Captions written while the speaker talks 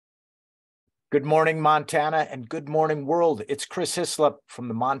Good morning, Montana, and good morning, world. It's Chris Hislop from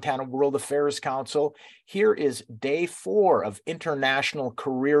the Montana World Affairs Council. Here is day 4 of International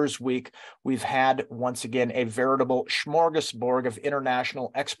Careers Week. We've had, once again, a veritable smorgasbord of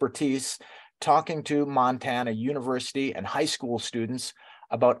international expertise talking to Montana University and high school students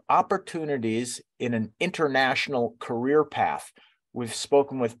about opportunities in an international career path. We've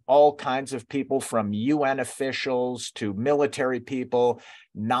spoken with all kinds of people, from UN officials to military people,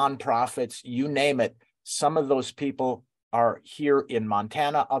 nonprofits, you name it. Some of those people are here in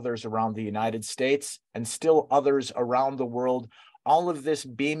Montana, others around the United States, and still others around the world. All of this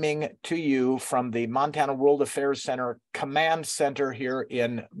beaming to you from the Montana World Affairs Center Command Center here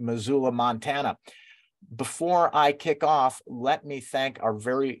in Missoula, Montana. Before I kick off, let me thank our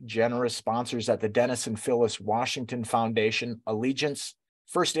very generous sponsors at the Dennis and Phyllis Washington Foundation, Allegiance,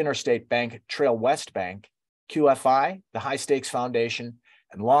 First Interstate Bank, Trail West Bank, QFI, the High Stakes Foundation,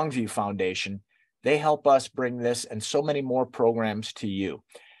 and Longview Foundation. They help us bring this and so many more programs to you.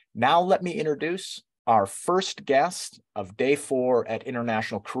 Now let me introduce our first guest of day 4 at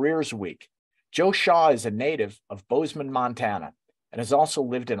International Careers Week. Joe Shaw is a native of Bozeman, Montana, and has also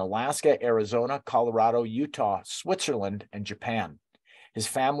lived in Alaska, Arizona, Colorado, Utah, Switzerland, and Japan. His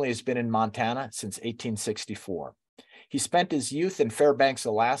family has been in Montana since 1864. He spent his youth in Fairbanks,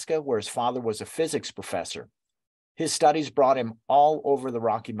 Alaska, where his father was a physics professor. His studies brought him all over the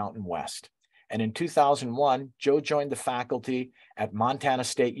Rocky Mountain West. And in 2001, Joe joined the faculty at Montana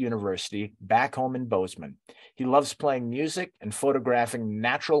State University, back home in Bozeman. He loves playing music and photographing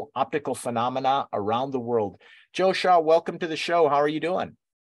natural optical phenomena around the world. Joe Shaw, welcome to the show. How are you doing?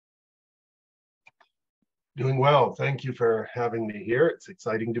 Doing well. Thank you for having me here. It's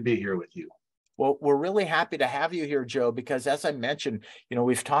exciting to be here with you. Well, we're really happy to have you here, Joe, because as I mentioned,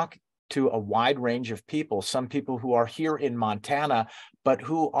 we've talked to a wide range of people, some people who are here in Montana, but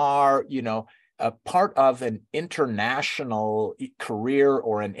who are, a part of an international career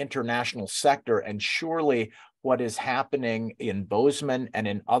or an international sector. And surely what is happening in Bozeman and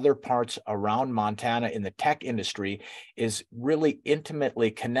in other parts around Montana in the tech industry is really intimately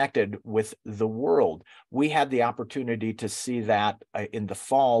connected with the world. We had the opportunity to see that in the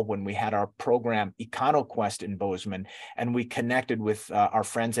fall when we had our program EconoQuest in Bozeman, and we connected with our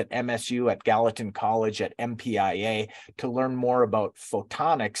friends at MSU, at Gallatin College, at MPIA to learn more about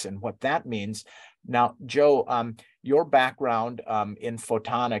photonics and what that means. Now, Joe, your background in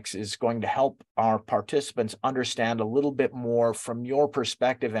photonics is going to help our participants understand a little bit more from your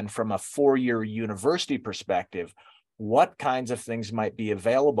perspective and from a 4-year university perspective, what kinds of things might be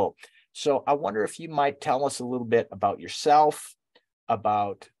available. So I wonder if you might tell us a little bit about yourself,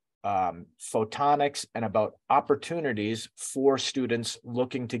 about photonics, and about opportunities for students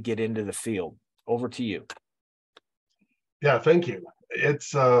looking to get into the field. Over to you. Yeah, thank you.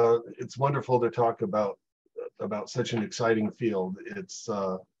 It's wonderful to talk about such an exciting field. It's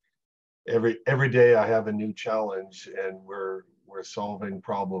every day I have a new challenge, and we're solving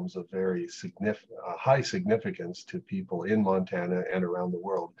problems of very high significance to people in Montana and around the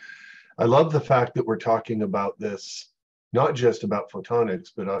world. I love the fact that we're talking about this, not just about photonics,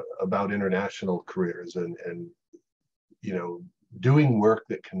 but about international careers and doing work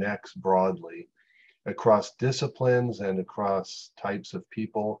that connects broadly across disciplines and across types of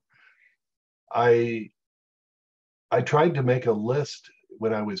people. I tried to make a list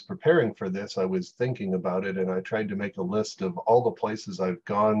when I was preparing for this. I was thinking about it, and I tried to make a list of all the places I've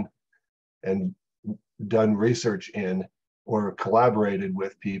gone and done research in or collaborated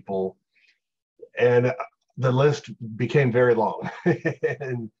with people. And the list became very long.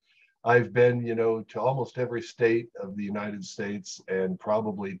 And I've been, to almost every state of the United States and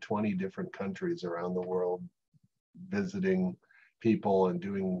probably 20 different countries around the world, visiting people and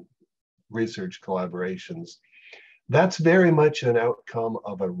doing research collaborations. That's very much an outcome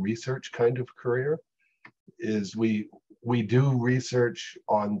of a research kind of career. Is we do research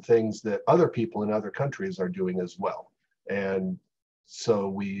on things that other people in other countries are doing as well. And so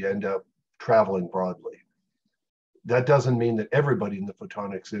we end up traveling broadly. That doesn't mean that everybody in the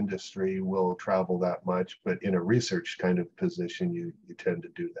photonics industry will travel that much, but in a research kind of position, you tend to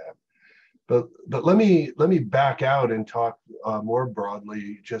do that. But let me back out and talk more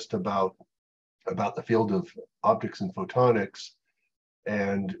broadly just about the field of optics and photonics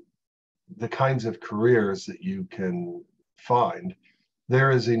and the kinds of careers that you can find.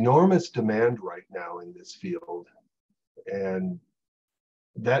 There is enormous demand right now in this field, and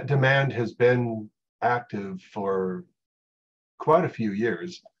that demand has been active for quite a few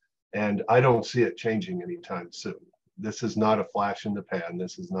years, and I don't see it changing anytime soon. This is not a flash in the pan.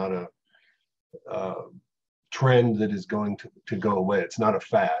 This is not a trend that is going to go away. It's not a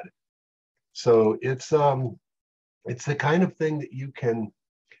fad. So it's the kind of thing that you can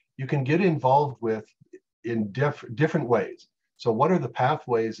get involved with in different ways. So what are the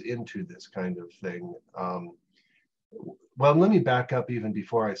pathways into this kind of thing? Well, let me back up even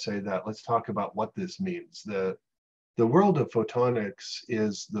before I say that. Let's talk about what this means. The world of photonics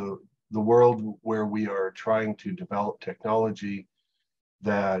is the world where we are trying to develop technology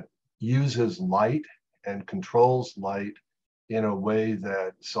that uses light and controls light in a way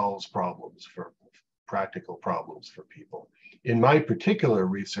that solves problems for practical problems for people. In my particular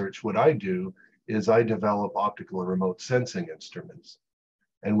research, what I do is I develop optical and remote sensing instruments.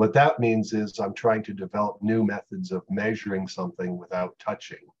 And what that means is I'm trying to develop new methods of measuring something without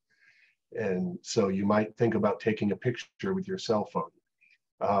touching. And so you might think about taking a picture with your cell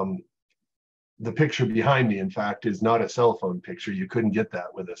phone. The picture behind me, in fact, is not a cell phone picture. You couldn't get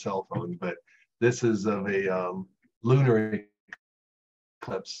that with a cell phone, but this is of a lunar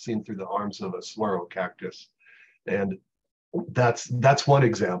eclipse seen through the arms of a saguaro cactus. And that's one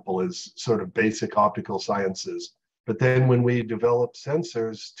example, is sort of basic optical sciences. But then when we develop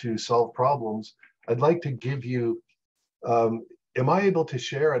sensors to solve problems, I'd like to give you, am I able to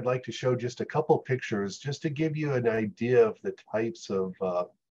share? I'd like to show just a couple pictures just to give you an idea of the types of.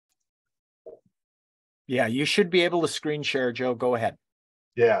 Yeah, you should be able to screen share, Joe. Go ahead.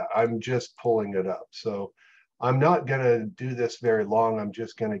 Yeah, I'm just pulling it up. So I'm not going to do this very long. I'm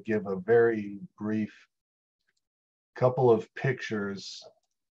just going to give a very brief couple of pictures.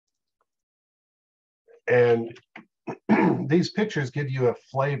 And these pictures give you a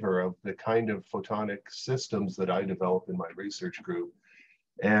flavor of the kind of photonic systems that I develop in my research group.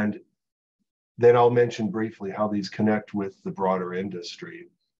 And then I'll mention briefly how these connect with the broader industry.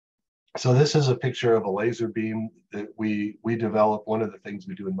 So this is a picture of a laser beam that we develop. One of the things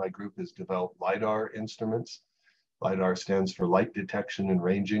we do in my group is develop LiDAR instruments. LiDAR stands for light detection and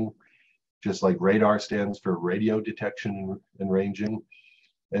ranging, just like radar stands for radio detection and ranging.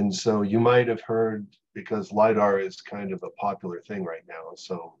 And so you might have heard, because LiDAR is kind of a popular thing right now,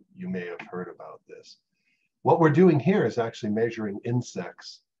 so you may have heard about this. What we're doing here is actually measuring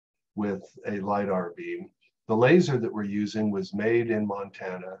insects with a LiDAR beam. The laser that we're using was made in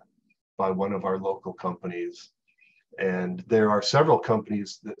Montana by one of our local companies. And there are several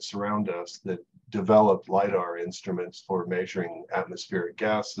companies that surround us that develop LiDAR instruments for measuring atmospheric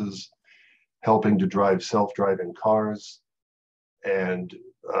gases, helping to drive self-driving cars, and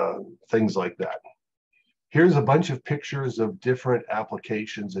things like that. Here's a bunch of pictures of different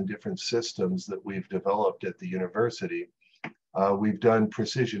applications and different systems that we've developed at the university. We've done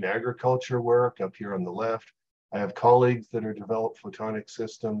precision agriculture work up here on the left. I have colleagues that are developed photonic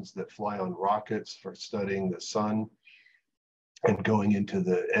systems that fly on rockets for studying the sun and going into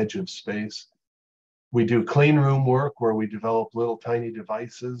the edge of space. We do clean room work where we develop little tiny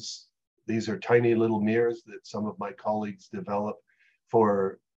devices. These are tiny little mirrors that some of my colleagues develop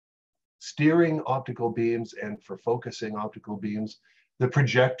for steering optical beams and for focusing optical beams. The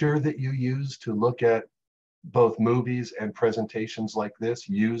projector that you use to look at both movies and presentations like this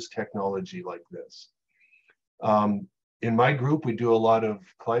use technology like this. In my group, we do a lot of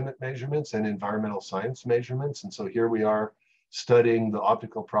climate measurements and environmental science measurements. And so here we are studying the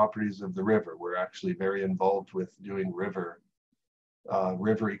optical properties of the river. We're actually very involved with doing river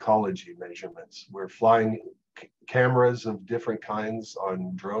ecology measurements. We're flying cameras of different kinds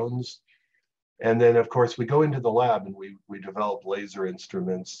on drones. And then, of course, we go into the lab and we develop laser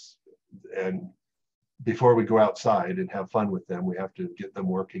instruments. And before we go outside and have fun with them, we have to get them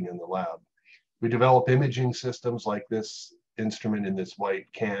working in the lab. We develop imaging systems like this instrument in this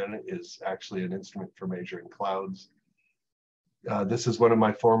white can is actually an instrument for measuring clouds. This is one of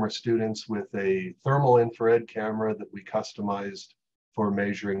my former students with a thermal infrared camera that we customized for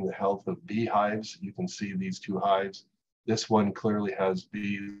measuring the health of beehives. You can see these two hives. This one clearly has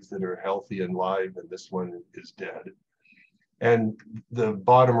bees that are healthy and live, and this one is dead. And the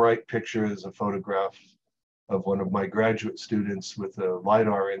bottom right picture is a photograph of one of my graduate students with a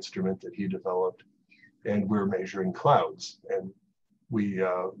LiDAR instrument that he developed, and we're measuring clouds. And we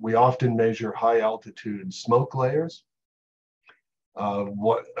often measure high altitude smoke layers.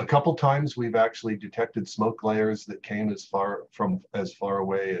 A couple times we've actually detected smoke layers that came as far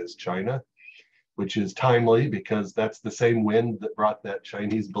away as China, which is timely because that's the same wind that brought that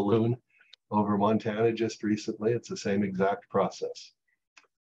Chinese balloon over Montana just recently. It's the same exact process.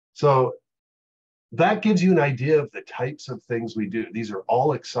 So that gives you an idea of the types of things we do. These are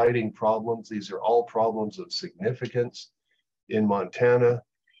all exciting problems. These are all problems of significance in Montana.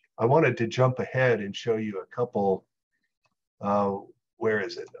 I wanted to jump ahead and show you a couple. Where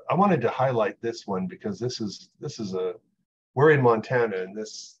is it? I wanted to highlight this one because this is we're in Montana, and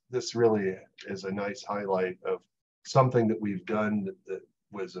this really is a nice highlight of something that we've done that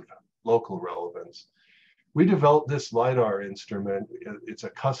was of local relevance. We developed this LiDAR instrument. It's a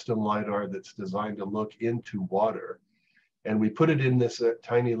custom LiDAR that's designed to look into water. And we put it in this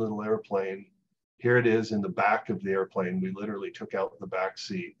tiny little airplane. Here it is in the back of the airplane. We literally took out the back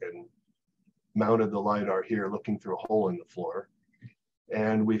seat and mounted the LiDAR here, looking through a hole in the floor.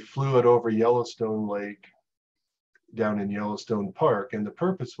 And we flew it over Yellowstone Lake down in Yellowstone Park. And the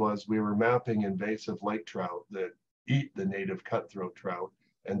purpose was we were mapping invasive lake trout that eat the native cutthroat trout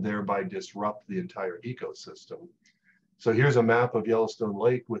and thereby disrupt the entire ecosystem. So here's a map of Yellowstone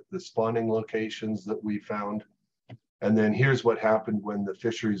Lake with the spawning locations that we found. And then here's what happened when the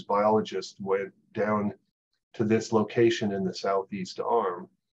fisheries biologist went down to this location in the southeast arm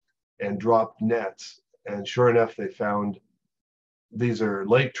and dropped nets. And sure enough, they found these are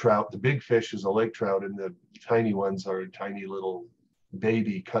lake trout. The big fish is a lake trout, and the tiny ones are tiny little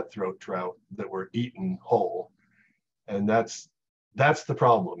baby cutthroat trout that were eaten whole. And that's the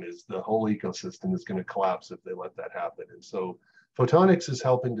problem, is the whole ecosystem is going to collapse if they let that happen. And so photonics is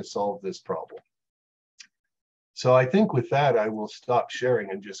helping to solve this problem. So I think with that, I will stop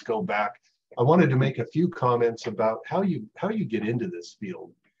sharing and just go back. I wanted to make a few comments about how you get into this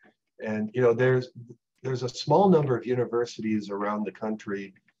field. And there's a small number of universities around the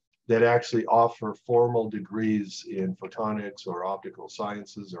country that actually offer formal degrees in photonics or optical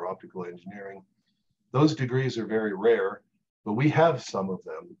sciences or optical engineering. Those degrees are very rare, but we have some of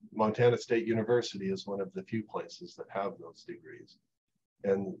them. Montana State University is one of the few places that have those degrees.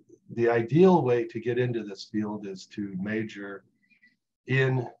 And the ideal way to get into this field is to major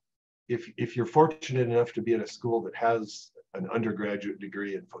in, if you're fortunate enough to be at a school that has an undergraduate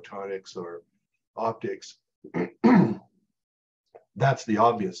degree in photonics or optics, that's the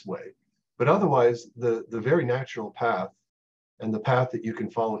obvious way. But otherwise, the very natural path, and the path that you can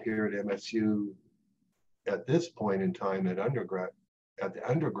follow here at MSU at this point in time at the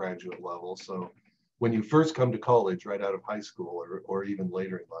undergraduate level. So when you first come to college right out of high school or even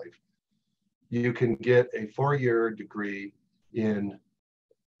later in life, you can get a 4-year degree in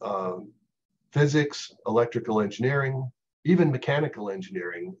physics, electrical engineering, even mechanical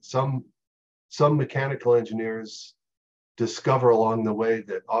engineering. Some mechanical engineers discover along the way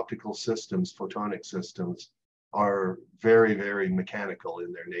that optical systems, photonic systems, are very, very mechanical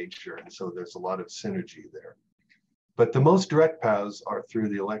in their nature. And so there's a lot of synergy there. But the most direct paths are through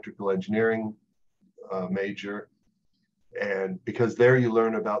the electrical engineering major. And because there you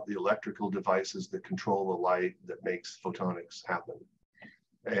learn about the electrical devices that control the light that makes photonics happen.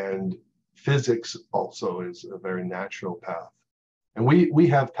 And physics also is a very natural path. And we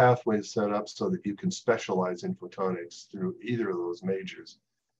have pathways set up so that you can specialize in photonics through either of those majors.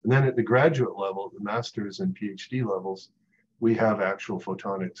 And then at the graduate level, the master's and PhD levels, we have actual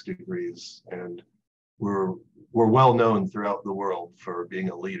photonics degrees, and we're well known throughout the world for being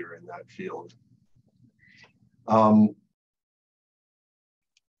a leader in that field. Oh,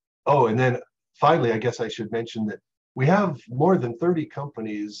 and then finally, I guess I should mention that we have more than 30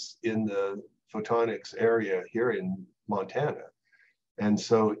 companies in the photonics area here in Montana. And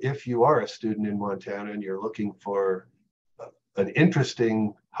so if you are a student in Montana and you're looking for an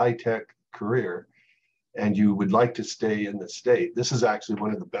interesting high-tech career and you would like to stay in the state, this is actually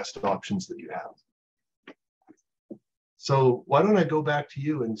one of the best options that you have. So why don't I go back to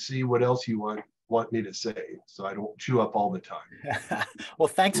you and see what else you want me to say, so I don't chew up all the time. Well,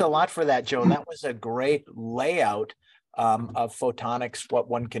 thanks a lot for that, Joe. That was a great layout of photonics, what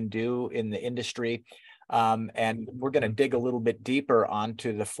one can do in the industry. And we're going to dig a little bit deeper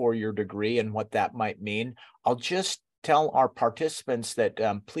onto the 4-year degree and what that might mean. I'll just tell our participants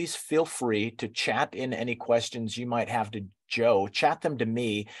that please feel free to chat in any questions you might have to Joe, chat them to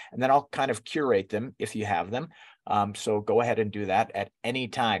me, and then I'll kind of curate them if you have them. So go ahead and do that at any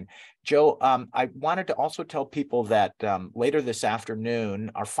time. Joe, I wanted to also tell people that later this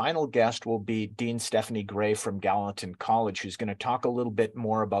afternoon, our final guest will be Dean Stephanie Gray from Gallatin College, who's going to talk a little bit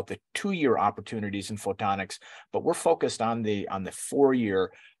more about the 2-year opportunities in photonics, but we're focused on the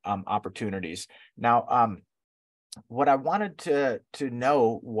 4-year opportunities. Now, what I wanted to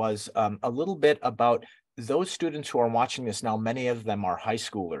know was a little bit about those students who are watching this now. Many of them are high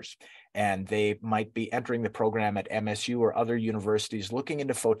schoolers, and they might be entering the program at MSU or other universities looking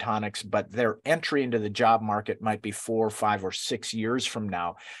into photonics, but their entry into the job market might be 4, 5, or 6 years from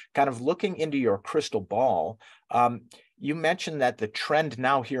now. Kind of looking into your crystal ball, you mentioned that the trend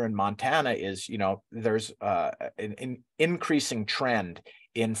now here in Montana is, there's an increasing trend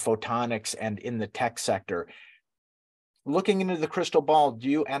in photonics and in the tech sector. Looking into the crystal ball, do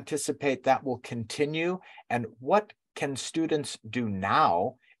you anticipate that will continue? And what can students do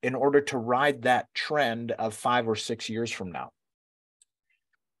now in order to ride that trend of 5 or 6 years from now?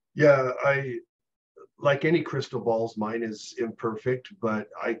 Yeah, like any crystal balls, mine is imperfect, but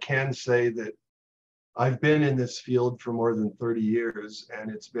I can say that I've been in this field for more than 30 years,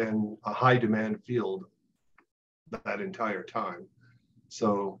 and it's been a high demand field that entire time.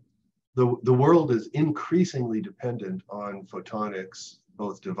 So the world is increasingly dependent on photonics,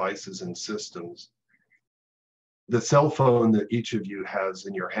 both devices and systems. The cell phone that each of you has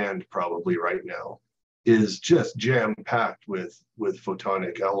in your hand probably right now is just jam-packed with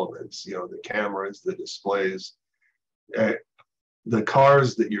photonic elements. You know, the cameras, the displays, the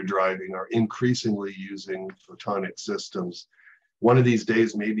cars that you're driving are increasingly using photonic systems. One of these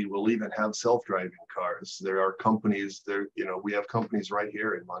days, maybe we'll even have self-driving cars. There are companies there, you know, we have companies right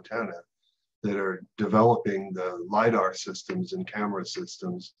here in Montana that are developing the LiDAR systems and camera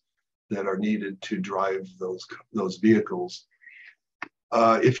systems that are needed to drive those vehicles.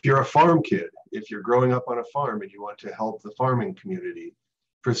 If you're a farm kid, if you're growing up on a farm and you want to help the farming community,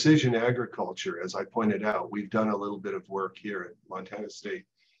 precision agriculture, as I pointed out, we've done a little bit of work here at Montana State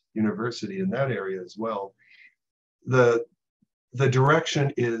University in that area as well. The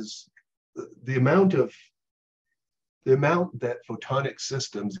direction is the amount that photonic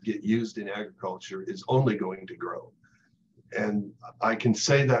systems get used in agriculture is only going to grow. And I can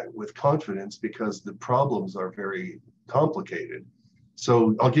say that with confidence because the problems are very complicated.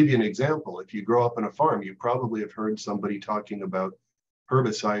 So I'll give you an example. If you grow up on a farm, you probably have heard somebody talking about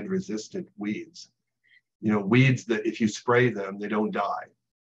herbicide resistant weeds. You know, weeds that if you spray them, they don't die.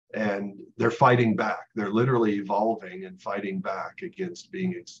 And they're fighting back. They're literally evolving and fighting back against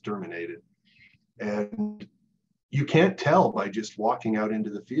being exterminated. And you can't tell by just walking out into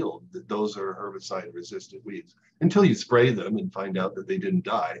the field that those are herbicide resistant weeds until you spray them and find out that they didn't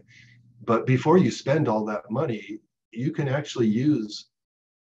die. But before you spend all that money, you can actually use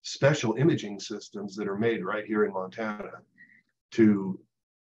special imaging systems that are made right here in Montana to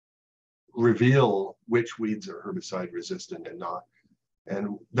reveal which weeds are herbicide resistant and not.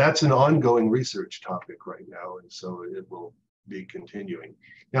 And that's an ongoing research topic right now. And so it will be continuing.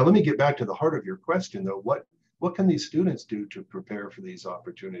 Now, let me get back to the heart of your question, though. What can these students do to prepare for these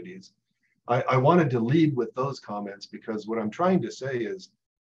opportunities? I wanted to lead with those comments because what I'm trying to say is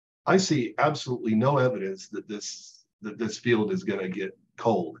I see absolutely no evidence that this field is going to get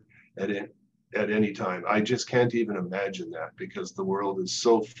cold at any time. I just can't even imagine that because the world is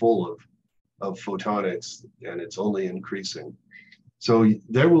so full of photonics and it's only increasing. So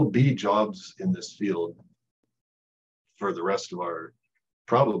there will be jobs in this field for the rest of our,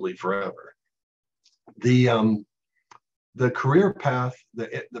 probably forever. The career path,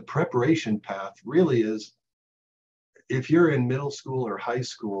 the preparation path really is, if you're in middle school or high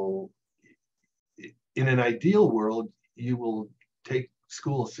school, in an ideal world, you will take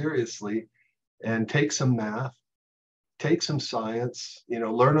school seriously and take some math, take some science, you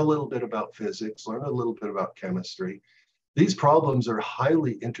know, learn a little bit about physics, learn a little bit about chemistry. These problems are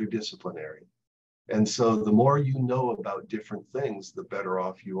highly interdisciplinary. And so the more you know about different things, the better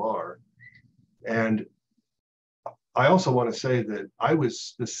off you are. And I also want to say that I was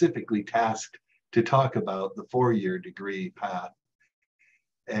specifically tasked to talk about the 4-year degree path.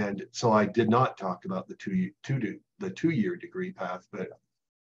 And so I did not talk about the two-year degree path, but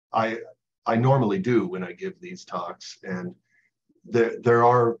I normally do when I give these talks. And there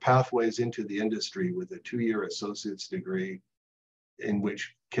are pathways into the industry with a 2-year associate's degree, in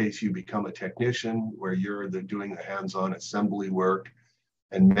which case you become a technician, where you're doing the hands-on assembly work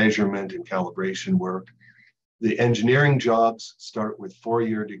and measurement and calibration work. The engineering jobs start with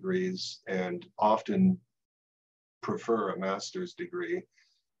 4-year degrees and often prefer a master's degree.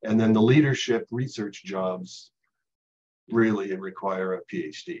 And then the leadership research jobs really require a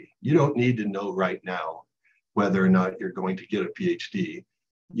PhD. You don't need to know right now whether or not you're going to get a PhD.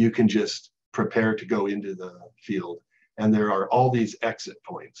 You can just prepare to go into the field. And there are all these exit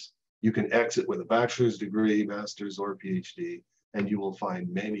points. You can exit with a bachelor's degree, master's, or PhD, and you will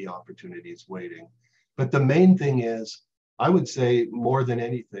find many opportunities waiting. But the main thing is, I would say more than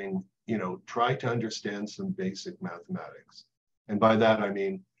anything, you know, try to understand some basic mathematics. And by that, I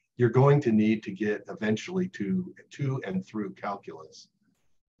mean, you're going to need to get eventually to and through calculus.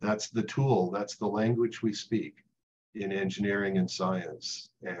 That's the tool, that's the language we speak in engineering and science.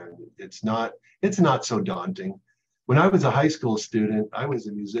 And it's not so daunting. When I was a high school student, I was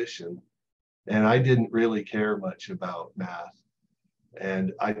a musician and I didn't really care much about math.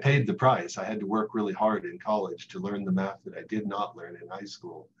 And I paid the price. I had to work really hard in college to learn the math that I did not learn in high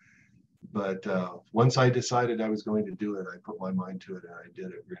school. But once I decided I was going to do it, I put my mind to it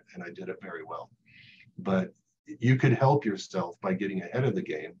and I did it very well. But you could help yourself by getting ahead of the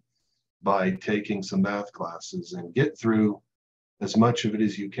game, by taking some math classes and get through as much of it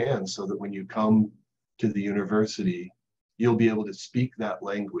as you can, so that when you come to the university, you'll be able to speak that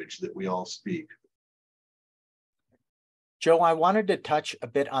language that we all speak. Joe, I wanted to touch a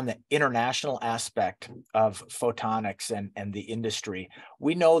bit on the international aspect of photonics and the industry.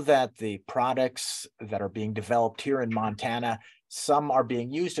 We know that the products that are being developed here in Montana, some are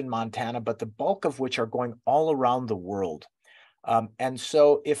being used in Montana, but the bulk of which are going all around the world. And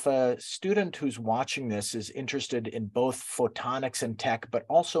so if a student who's watching this is interested in both photonics and tech, but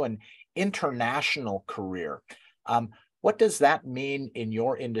also an international career, what does that mean in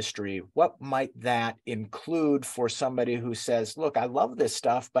your industry? What might that include for somebody who says, look, I love this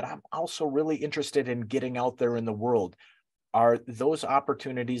stuff, but I'm also really interested in getting out there in the world? Are those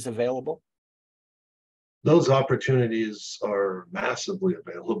opportunities available? Those opportunities are massively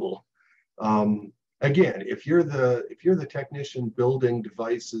available. Again, if you're the technician building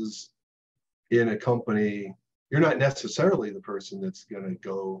devices in a company, you're not necessarily the person that's going to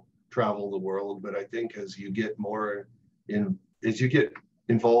go travel the world. But I think as you get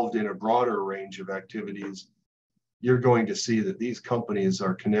involved in a broader range of activities, you're going to see that these companies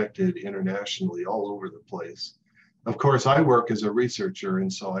are connected internationally all over the place. Of course, I work as a researcher,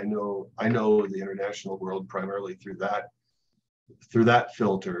 and so I know the international world primarily through that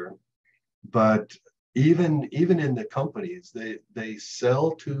filter. But even in the companies, they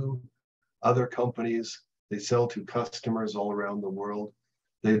sell to other companies, they sell to customers all around the world,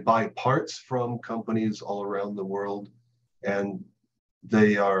 they buy parts from companies all around the world, and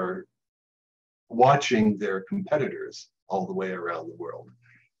they are watching their competitors all the way around the world.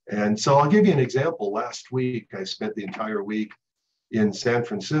 And so I'll give you an example. Last week, I spent the entire week in San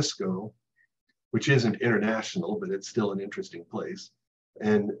Francisco, which isn't international, but it's still an interesting place.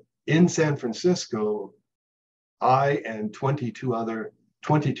 And in San Francisco, I and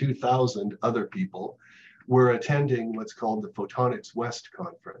 22,000 other people were attending what's called the Photonics West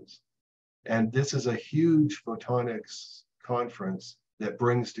Conference. And this is a huge photonics conference that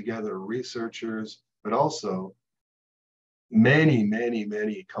brings together researchers, but also many, many,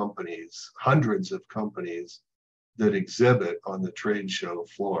 many companies, hundreds of companies that exhibit on the trade show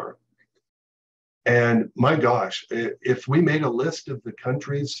floor. And my gosh, if we made a list of the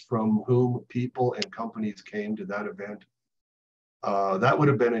countries from whom people and companies came to that event, that would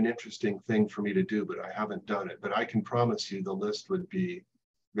have been an interesting thing for me to do, but I haven't done it. But I can promise you the list would be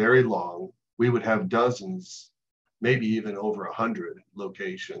very long. We would have dozens, maybe even over 100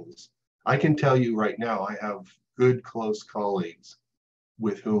 locations. I can tell you right now, I have good, close colleagues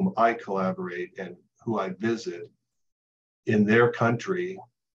with whom I collaborate and who I visit in their country.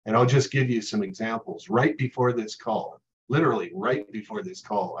 And I'll just give you some examples. Right before this call, literally right before this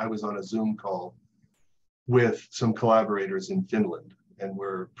call, I was on a Zoom call with some collaborators in Finland, and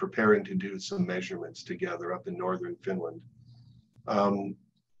we're preparing to do some measurements together up in northern Finland.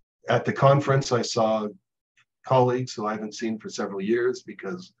 At the conference, I saw colleagues who I haven't seen for several years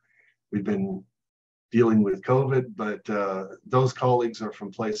because we've been dealing with COVID, but those colleagues are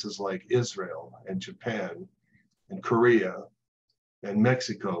from places like Israel and Japan and Korea and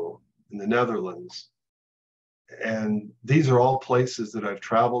Mexico and the Netherlands. And these are all places that I've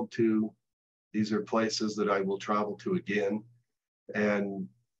traveled to. These are places that I will travel to again. And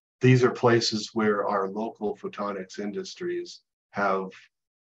these are places where our local photonics industries have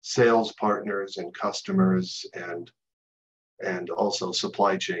sales partners and customers and also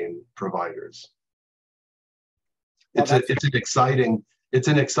supply chain providers. It's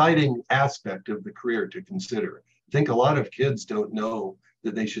an exciting aspect of the career to consider. I think a lot of kids don't know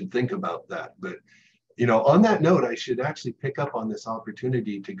that they should think about that. But on that note, I should actually pick up on this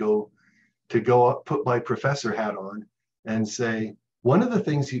opportunity to go up, put my professor hat on and say, one of the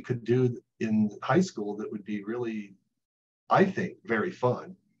things you could do in high school that would be really, I think, very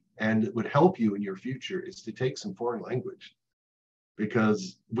fun and it would help you in your future is to take some foreign language.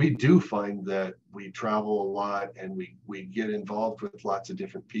 Because we do find that we travel a lot and we get involved with lots of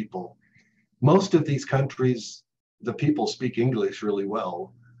different people. Most of these countries, the people speak English really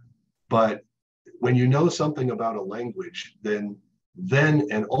well, but when you know something about a language, then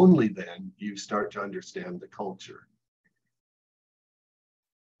and only then you start to understand the culture.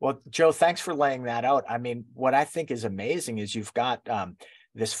 Well, Joe, thanks for laying that out. I mean, what I think is amazing is you've got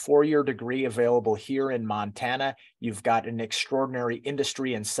this 4-year degree available here in Montana. You've got an extraordinary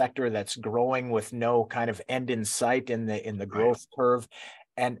industry and sector that's growing with no kind of end in sight in the growth curve.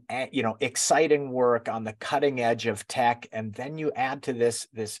 you know, exciting work on the cutting edge of tech, and then you add to this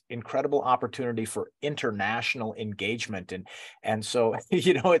incredible opportunity for international engagement, and so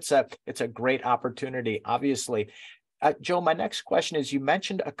you know, it's a great opportunity, obviously. Joe, my next question is, you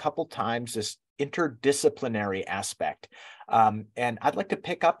mentioned a couple times this interdisciplinary aspect, and I'd like to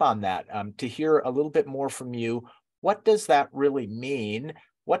pick up on that, to hear a little bit more from you. What does that really mean?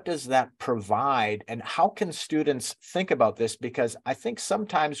 What does that provide? And how can students think about this? Because I think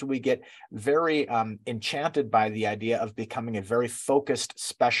sometimes we get very enchanted by the idea of becoming a very focused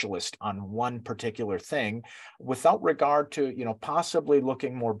specialist on one particular thing without regard to, you know, possibly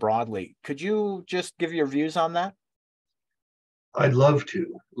looking more broadly. Could you just give your views on that? I'd love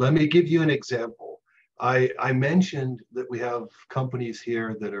to. Let me give you an example. I mentioned that we have companies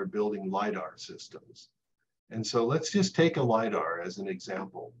here that are building LiDAR systems. And so let's just take a LiDAR as an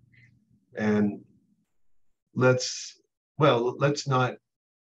example. And let's not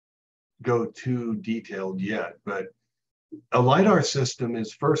go too detailed yet, but a LiDAR system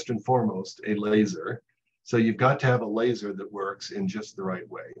is first and foremost a laser. So you've got to have a laser that works in just the right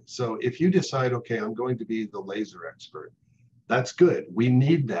way. So if you decide, okay, I'm going to be the laser expert, that's good. We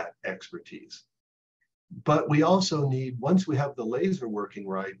need that expertise. But we also need, once we have the laser working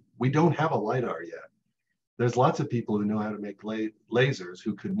right, we don't have a LiDAR yet. There's lots of people who know how to make lasers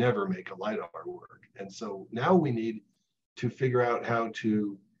who could never make a LiDAR work. And so now we need to figure out how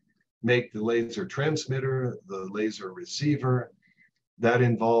to make the laser transmitter, the laser receiver. That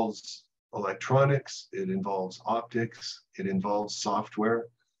involves electronics, it involves optics, it involves software.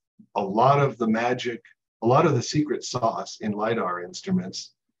 A lot of the magic, a lot of the secret sauce in LiDAR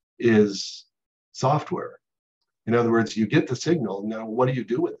instruments is software. In other words, you get the signal, now what do you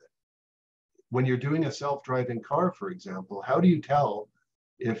do with it? When you're doing a self-driving car, for example, how do you tell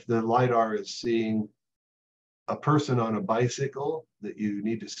if the LiDAR is seeing a person on a bicycle that you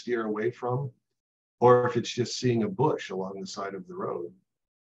need to steer away from, or if it's just seeing a bush along the side of the road?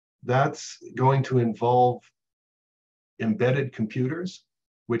 That's going to involve embedded computers,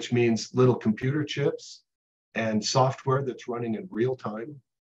 which means little computer chips and software that's running in real time,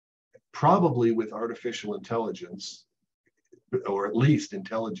 probably with artificial intelligence, or at least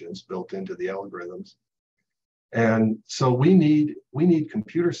intelligence built into the algorithms. And so we need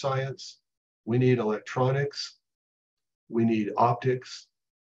computer science, we need electronics, we need optics,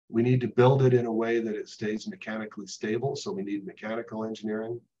 we need to build it in a way that it stays mechanically stable. So we need mechanical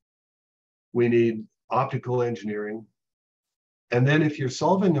engineering, we need optical engineering. And then if you're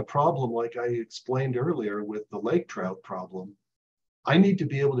solving a problem like I explained earlier with the lake trout problem, I need to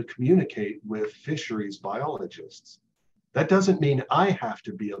be able to communicate with fisheries biologists. That doesn't mean I have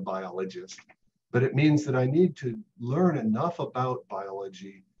to be a biologist, but it means that I need to learn enough about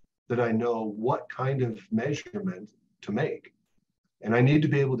biology that I know what kind of measurement to make. And I need to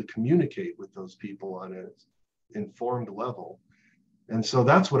be able to communicate with those people on an informed level. And so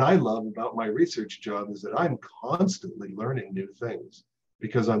that's what I love about my research job, is that I'm constantly learning new things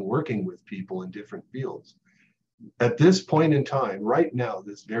because I'm working with people in different fields. At this point in time, right now,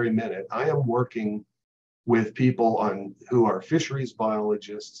 this very minute, I am working with people who are fisheries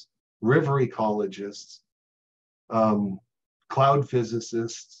biologists, river ecologists, cloud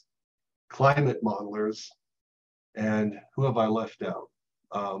physicists, climate modelers, and who have I left out?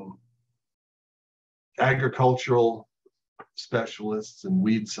 Agricultural specialists and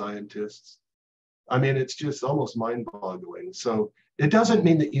weed scientists. I mean, it's just almost mind-boggling. So it doesn't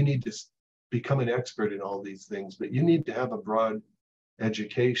mean that you need to become an expert in all these things, but you need to have a broad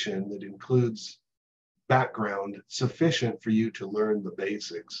education that includes background sufficient for you to learn the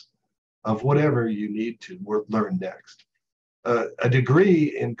basics of whatever you need to learn next. A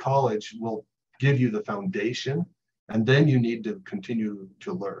degree in college will give you the foundation, and then you need to continue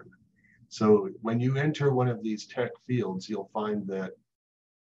to learn. So when you enter one of these tech fields, you'll find that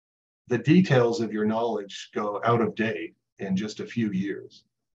the details of your knowledge go out of date in just a few years.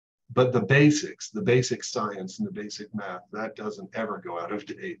 But the basic science and the basic math, that doesn't ever go out of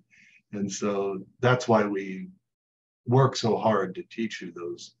date. And so that's why we work so hard to teach you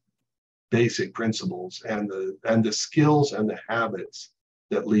those basic principles and the skills and the habits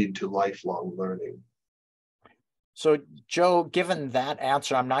that lead to lifelong learning. So, Joe, given that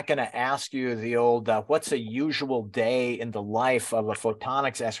answer, I'm not going to ask you the old, what's a usual day in the life of a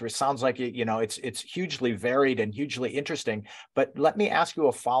photonics expert? It sounds like, you know, it's hugely varied and hugely interesting. But let me ask you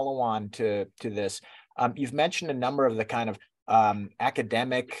a follow-on to this. You've mentioned a number of the kind of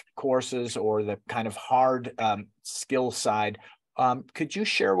academic courses or the kind of hard skill side. Could you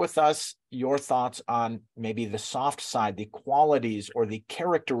share with us your thoughts on maybe the soft side, the qualities or the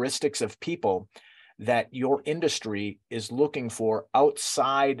characteristics of people that your industry is looking for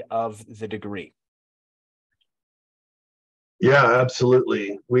outside of the degree? Yeah,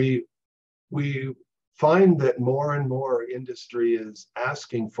 absolutely. We find that more and more industry is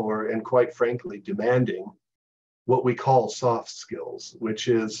asking for, and quite frankly, demanding what we call soft skills, which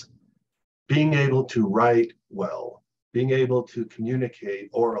is being able to write well, being able to communicate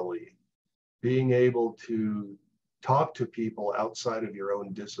orally, being able to talk to people outside of your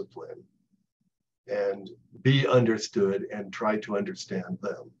own discipline and be understood and try to understand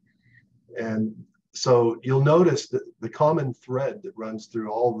them. And so you'll notice that the common thread that runs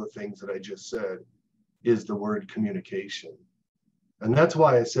through all the things that I just said is the word communication. And that's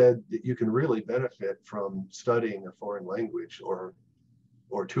why I said that you can really benefit from studying a foreign language or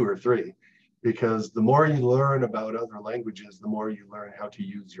two or three, because the more you learn about other languages, the more you learn how to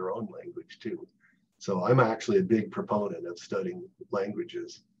use your own language too. So I'm actually a big proponent of studying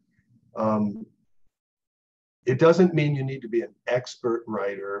languages. It doesn't mean you need to be an expert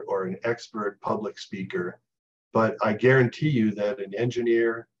writer or an expert public speaker, but I guarantee you that an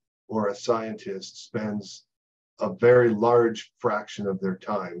engineer or a scientist spends a very large fraction of their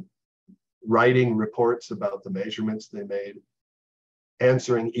time writing reports about the measurements they made,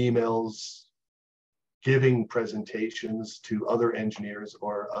 answering emails, giving presentations to other engineers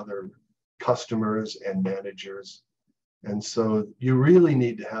or other customers and managers. And so you really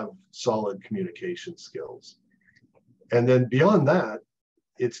need to have solid communication skills. And then beyond that,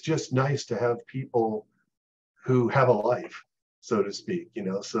 it's just nice to have people who have a life, so to speak, you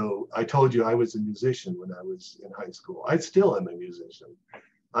know. So I told you I was a musician when I was in high school. I still am a musician.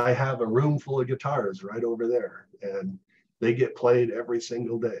 I have a room full of guitars right over there, and they get played every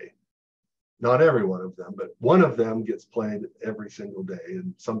single day. Not every one of them, but one of them gets played every single day,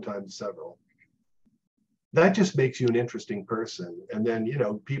 and sometimes several. That just makes you an interesting person. And then, you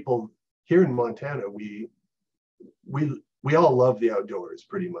know, people here in Montana, we all love the outdoors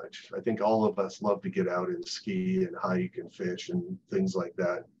pretty much. I think all of us love to get out and ski and hike and fish and things like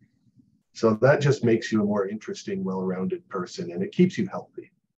that. So that just makes you a more interesting, well-rounded person, and it keeps you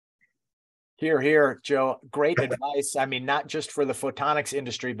healthy. Here, here, Joe. Great advice. I mean, not just for the photonics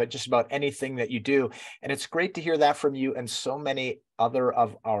industry, but just about anything that you do. And it's great to hear that from you and so many other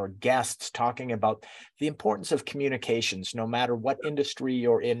of our guests talking about the importance of communications, no matter what industry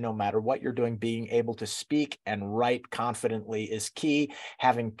you're in, no matter what you're doing, being able to speak and write confidently is key.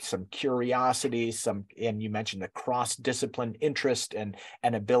 Having some curiosity, and you mentioned the cross-discipline interest and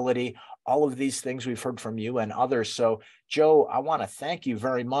ability. All of these things we've heard from you and others. So, Joe, I want to thank you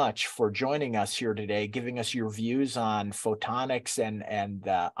very much for joining us here today, giving us your views on photonics and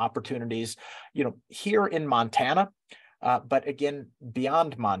opportunities, you know, here in Montana, but again,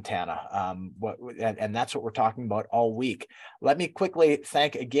 beyond Montana. And that's what we're talking about all week. Let me quickly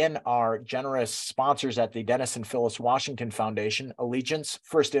thank again our generous sponsors at the Dennis and Phyllis Washington Foundation: Allegiance,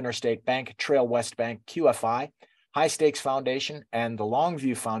 First Interstate Bank, Trail West Bank, QFI, High Stakes Foundation, and the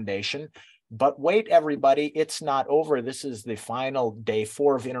Longview Foundation. But wait, everybody, it's not over. This is the final day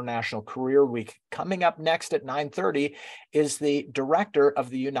 4 of International Career Week. Coming up next at 9:30 is the director of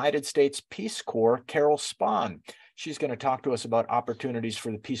the United States Peace Corps, Carol Spahn. She's going to talk to us about opportunities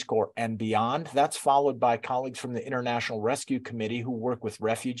for the Peace Corps and beyond. That's followed by colleagues from the International Rescue Committee who work with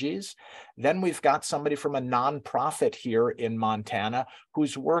refugees. Then we've got somebody from a nonprofit here in Montana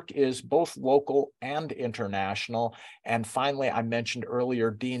whose work is both local and international. And finally, I mentioned earlier,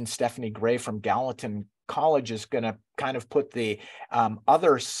 Dean Stephanie Gray from Gallatin College is going to kind of put the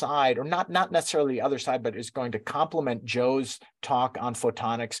other side, or not necessarily the other side, but is going to complement Joe's talk on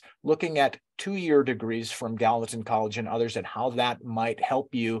photonics, looking at 2-year degrees from Gallatin College and others and how that might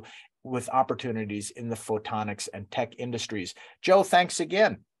help you with opportunities in the photonics and tech industries. Joe, thanks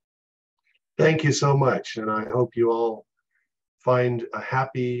again. Thank you so much. And I hope you all find a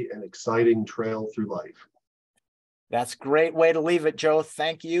happy and exciting trail through life. That's a great way to leave it, Joe.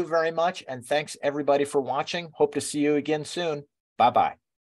 Thank you very much. And thanks everybody for watching. Hope to see you again soon. Bye-bye.